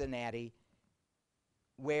Cincinnati,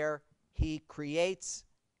 where he creates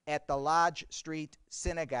at the Lodge Street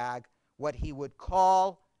Synagogue what he would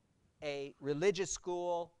call a religious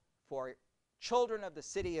school for children of the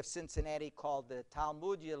city of Cincinnati called the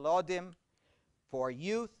Talmud Yelodim, for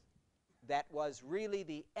youth that was really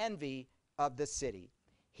the envy of the city.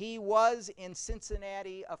 He was in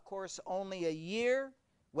Cincinnati, of course, only a year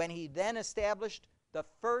when he then established the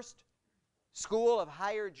first school of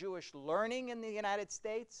higher Jewish learning in the United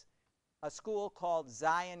States, a school called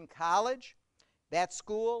Zion College. That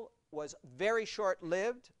school was very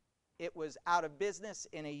short-lived. It was out of business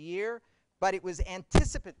in a year, but it was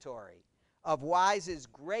anticipatory of Wise's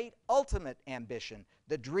great ultimate ambition,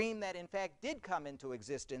 the dream that in fact did come into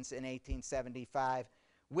existence in 1875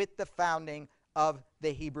 with the founding of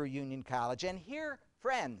the Hebrew Union College. And here,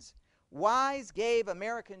 friends, Wise gave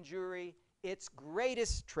American Jewry its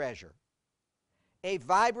greatest treasure, a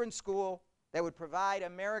vibrant school that would provide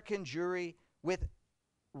American Jewry with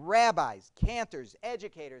rabbis, cantors,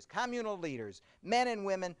 educators, communal leaders, men and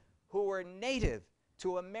women who were native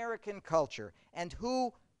to American culture and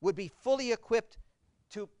who would be fully equipped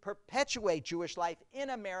to perpetuate Jewish life in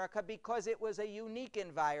America because it was a unique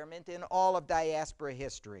environment in all of diaspora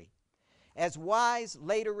history. As Wise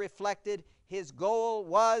later reflected, his goal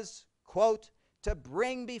was, quote, to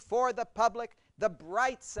bring before the public the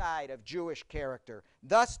bright side of Jewish character,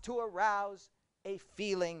 thus to arouse a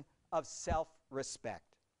feeling of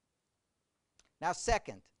self-respect. Now,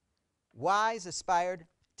 second, Wise aspired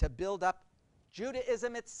to build up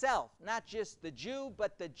Judaism itself, not just the Jew,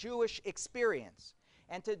 but the Jewish experience.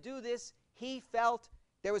 And to do this, he felt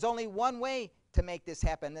there was only one way to make this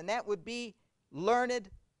happen, and that would be learned,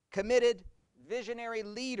 committed, visionary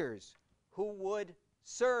leaders who would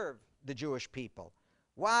serve the Jewish people.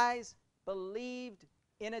 Wise believed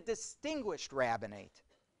in a distinguished rabbinate.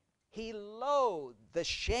 He loathed the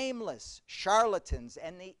shameless charlatans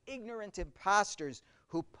and the ignorant impostors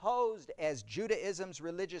who posed as Judaism's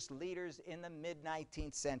religious leaders in the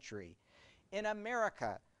mid-19th century. In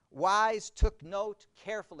America, Wise took note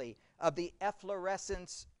carefully of the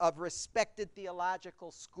efflorescence of respected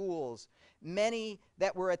theological schools, many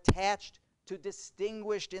that were attached to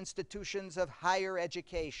distinguished institutions of higher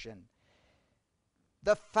education.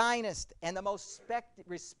 The finest and the most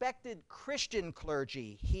respected Christian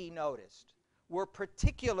clergy, he noticed, were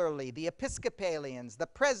particularly the Episcopalians, the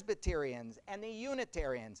Presbyterians, and the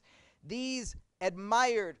Unitarians. These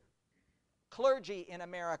admired clergy in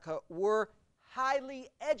America were highly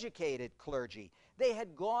educated clergy. They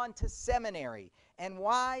had gone to seminary, and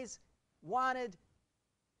Wise wanted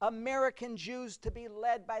American Jews to be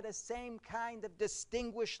led by the same kind of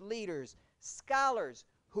distinguished leaders, scholars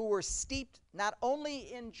who were steeped not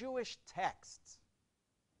only in Jewish texts,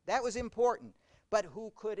 that was important, but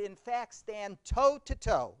who could in fact stand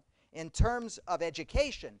toe-to-toe in terms of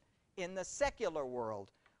education in the secular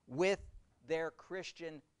world with their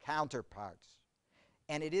Christian counterparts.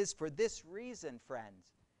 And it is for this reason, friends,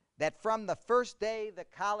 that from the first day the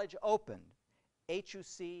college opened,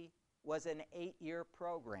 HUC was an 8-year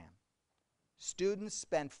program. Students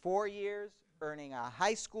spent 4 years earning a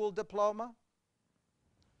high school diploma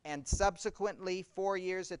and subsequently 4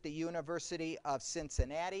 years at the University of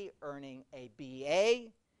Cincinnati earning a BA,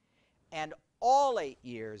 and all 8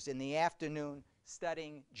 years in the afternoon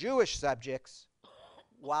studying Jewish subjects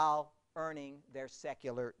while earning their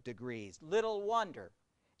secular degrees. Little wonder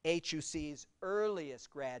HUC's earliest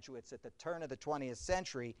graduates at the turn of the 20th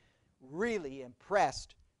century really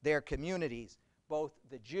impressed their communities, both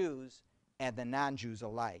the Jews and the non-Jews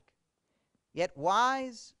alike. Yet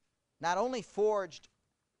Wise not only forged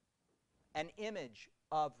an image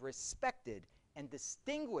of respected and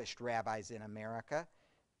distinguished rabbis in America,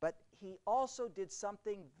 but he also did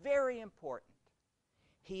something very important.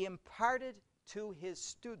 He imparted to his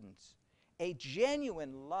students a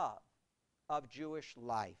genuine love of Jewish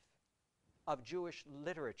life, of Jewish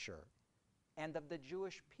literature, and of the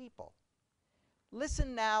Jewish people.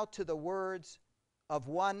 Listen now to the words of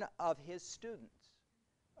one of his students,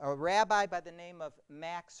 a rabbi by the name of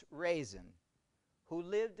Max Raisin, who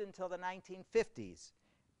lived until the 1950s,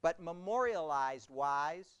 but memorialized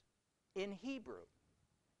Wise in Hebrew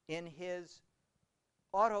in his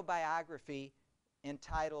autobiography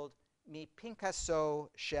entitled Mi Pinkaso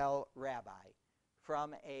Shel Rabbi,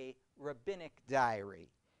 from a rabbinic diary.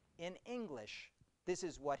 In English, this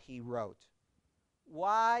is what he wrote.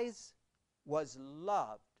 Wise was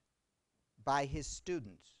loved by his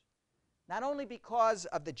students, not only because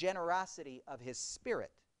of the generosity of his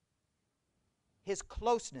spirit, his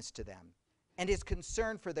closeness to them, and his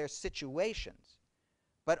concern for their situations,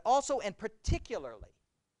 but also and particularly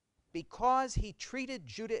because he treated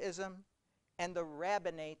Judaism and the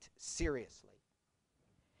rabbinate seriously.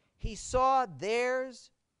 He saw theirs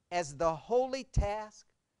as the holy task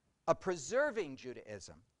of preserving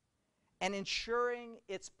Judaism and ensuring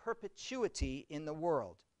its perpetuity in the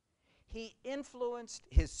world. He influenced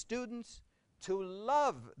his students to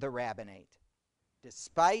love the rabbinate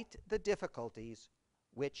despite the difficulties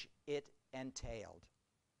which it entailed.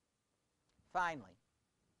 Finally,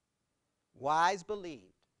 Wise believed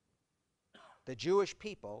the Jewish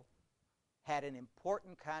people had an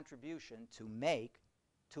important contribution to make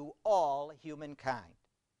to all humankind.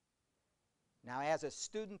 Now, as a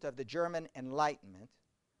student of the German Enlightenment,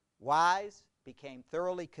 Wise became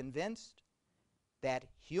thoroughly convinced that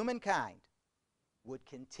humankind would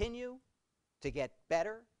continue to get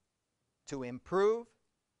better, to improve,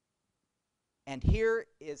 and here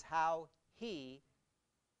is how he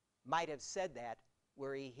might have said that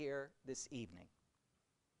were he here this evening.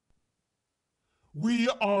 We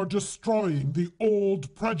are destroying the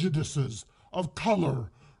old prejudices of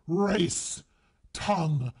color, race,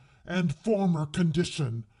 tongue, and former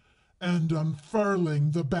condition, and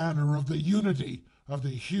unfurling the banner of the unity of the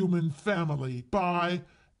human family by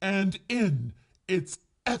and in its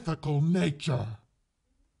ethical nature.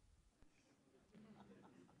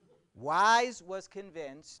 Wise was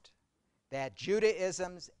convinced that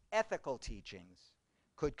Judaism's ethical teachings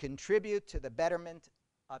could contribute to the betterment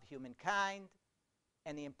of humankind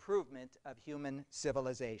and the improvement of human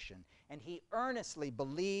civilization. And he earnestly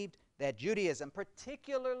believed that Judaism,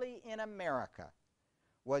 particularly in America,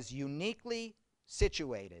 was uniquely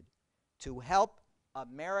situated to help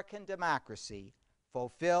American democracy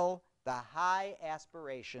fulfill the high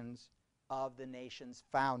aspirations of the nation's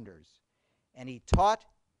founders. And he taught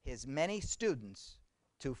his many students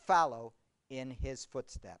to follow in his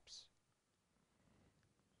footsteps.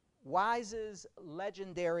 Wise's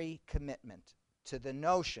legendary commitment to the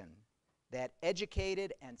notion that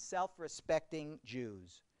educated and self-respecting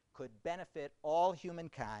Jews could benefit all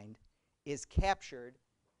humankind is captured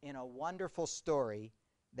in a wonderful story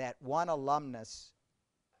that one alumnus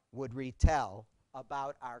would retell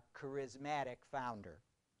about our charismatic founder.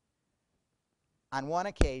 On one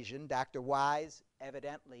occasion, Dr. Wise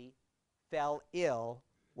evidently fell ill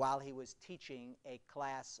while he was teaching a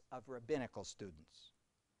class of rabbinical students.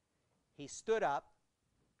 He stood up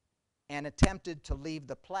and attempted to leave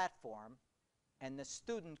the platform, and the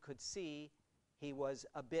student could see he was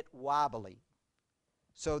a bit wobbly.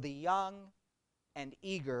 So the young and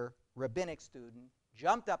eager rabbinic student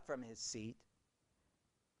jumped up from his seat,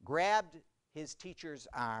 grabbed his teacher's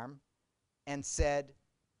arm, and said,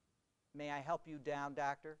 "May I help you down,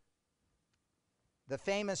 doctor?" The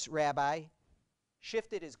famous rabbi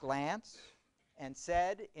shifted his glance and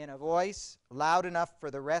said in a voice loud enough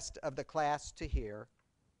for the rest of the class to hear,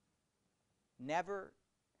 "Never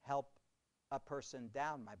help a person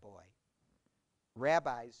down, my boy.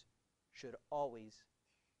 Rabbis should always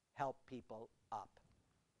help people up."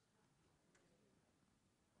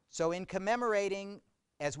 So in commemorating,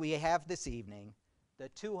 as we have this evening, the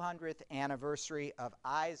 200th anniversary of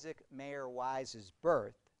Isaac Mayer Wise's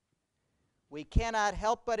birth, we cannot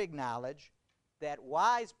help but acknowledge that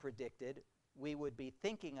Wise predicted we would be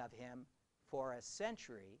thinking of him for a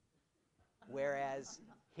century, whereas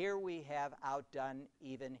here we have outdone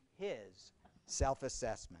even his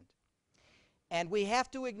self-assessment. And we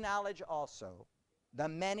have to acknowledge also the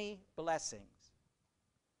many blessings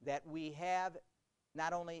that we have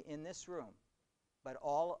not only in this room, but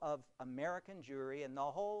all of American Jewry and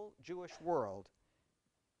the whole Jewish world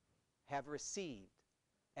have received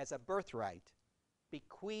as a birthright,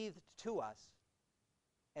 bequeathed to us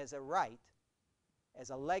as a right, as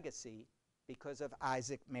a legacy, because of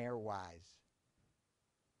Isaac Mayer Wise.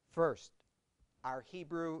 First, our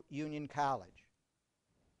Hebrew Union College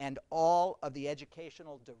and all of the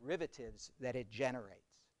educational derivatives that it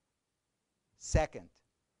generates. Second,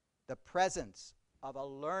 the presence of a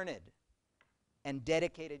learned and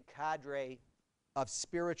dedicated cadre of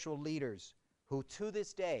spiritual leaders who to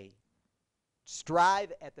this day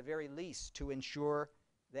strive at the very least to ensure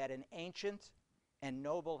that an ancient and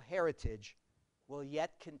noble heritage will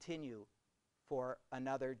yet continue for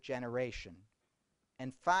another generation.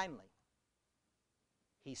 And finally,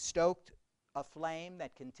 he stoked a flame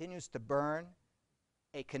that continues to burn,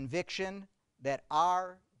 a conviction that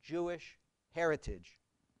our Jewish heritage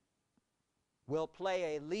will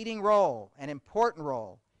play a leading role, an important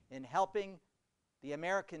role, in helping the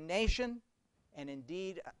American nation and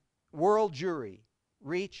indeed world Jewry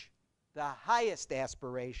reach the highest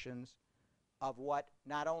aspirations of what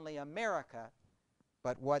not only America,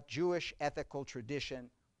 but what Jewish ethical tradition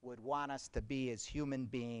would want us to be as human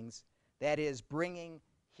beings, that is, bringing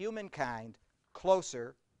humankind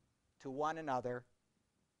closer to one another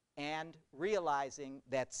and realizing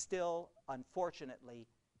that still, unfortunately,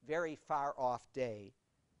 very far off day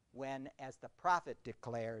when, as the prophet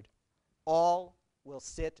declared, all will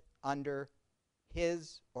sit under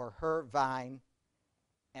his or her vine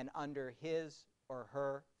and under his or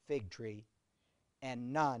her fig tree,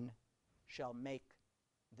 and none shall make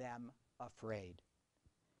them afraid.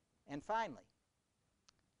 And finally,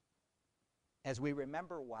 as we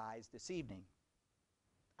remember Wise this evening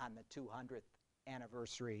on the 200th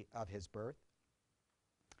anniversary of his birth,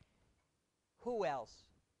 who else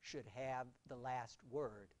should have the last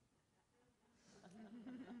word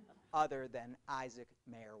other than Isaac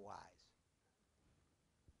Mayer Wise?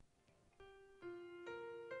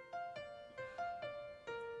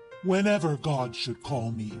 Whenever God should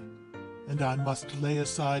call me, and I must lay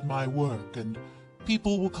aside my work, and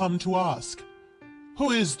people will come to ask,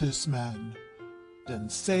 "Who is this man?" Then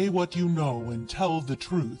say what you know and tell the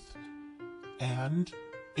truth. And,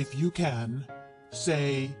 if you can,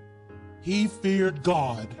 say, "He feared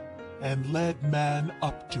God and led man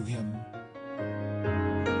up to him."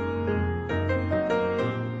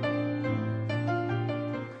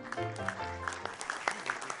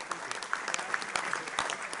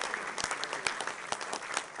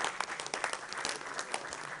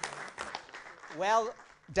 Well,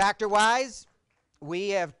 Dr. Wise, we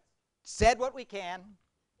have said what we can,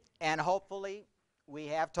 and hopefully we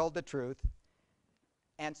have told the truth.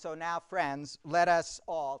 And so now, friends, let us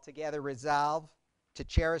all together resolve to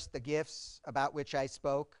cherish the gifts about which I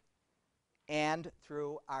spoke, and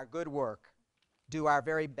through our good work, do our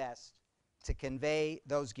very best to convey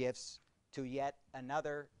those gifts to yet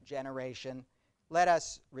another generation. Let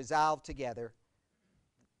us resolve together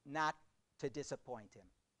not to disappoint him.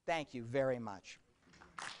 Thank you very much.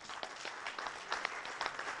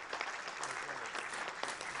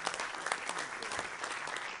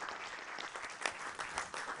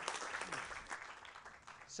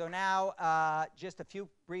 So now, just a few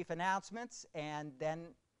brief announcements, and then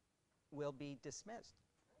we'll be dismissed.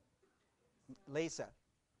 Lisa.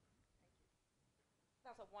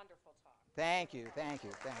 That was a wonderful talk. Thank you, thank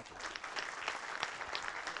you, thank you. For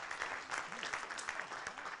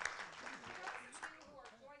those of you who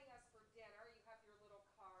are joining us for dinner, you have your little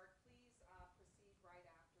card. Please proceed right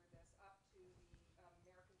after this up to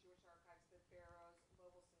the American Jewish Archives, the Barrows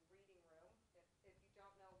Lovelson Reading Room. If you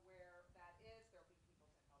don't know where that is, there will be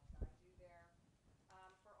people to help guide you there.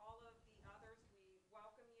 For all of the others, we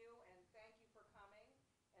welcome you and thank you for coming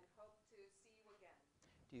and hope to see you again.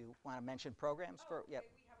 Do you want to mention programs for? Okay, Yep.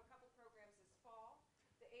 we have a couple programs this fall.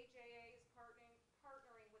 The AJA is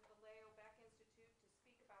partnering with the Leo Baeck Institute to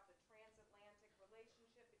speak about the transatlantic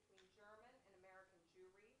relationship between German and American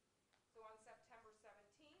Jewry. So on September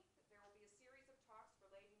 17th, there will be a series of talks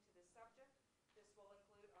relating to this subject. This will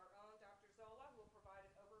include our own Dr. Zola, who will provide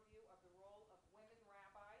an overview of the role of women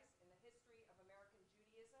rabbis in the history of American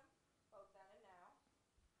Judaism, both then and now.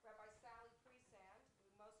 Rabbi Sally Presand,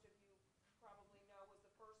 who most of you probably know was the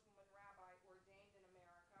first woman rabbi ordained in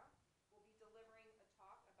America, will be delivering a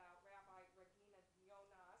talk about Rabbi Regina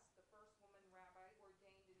Jonas, the first woman rabbi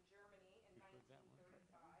ordained in Germany in 1935.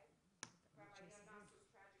 Rabbi Jonas was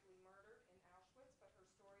tragically murdered in Auschwitz, but her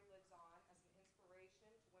story lives on as an inspiration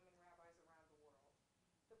to women rabbis around the world.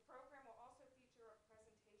 The program will also feature a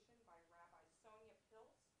presentation by Rabbi Sonia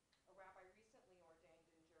Pilz, a rabbi recently ordained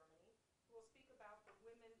in Germany, who will speak about the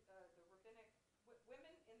women rabbis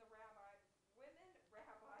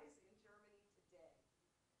in Germany today.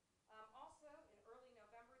 Also, in early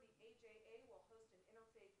November, the AJA will host an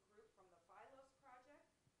interfaith group from the Philos Project.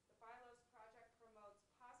 The Philos Project promotes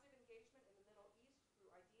positive engagement in the Middle East through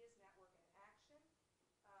Ideas, Network, and Action.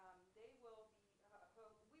 We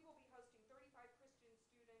will be hosting 35 Christian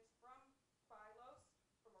students from Philos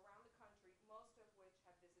from around the country, most of which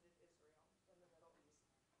have visited Israel in the Middle East.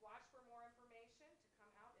 Watch for more information to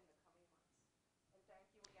come out in the coming months. And thank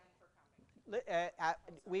you again for coming.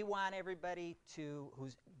 We want everybody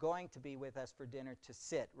who's going to be with us for dinner to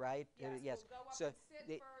sit, right? Yes, Yes. we'll go up So and sit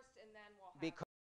the- for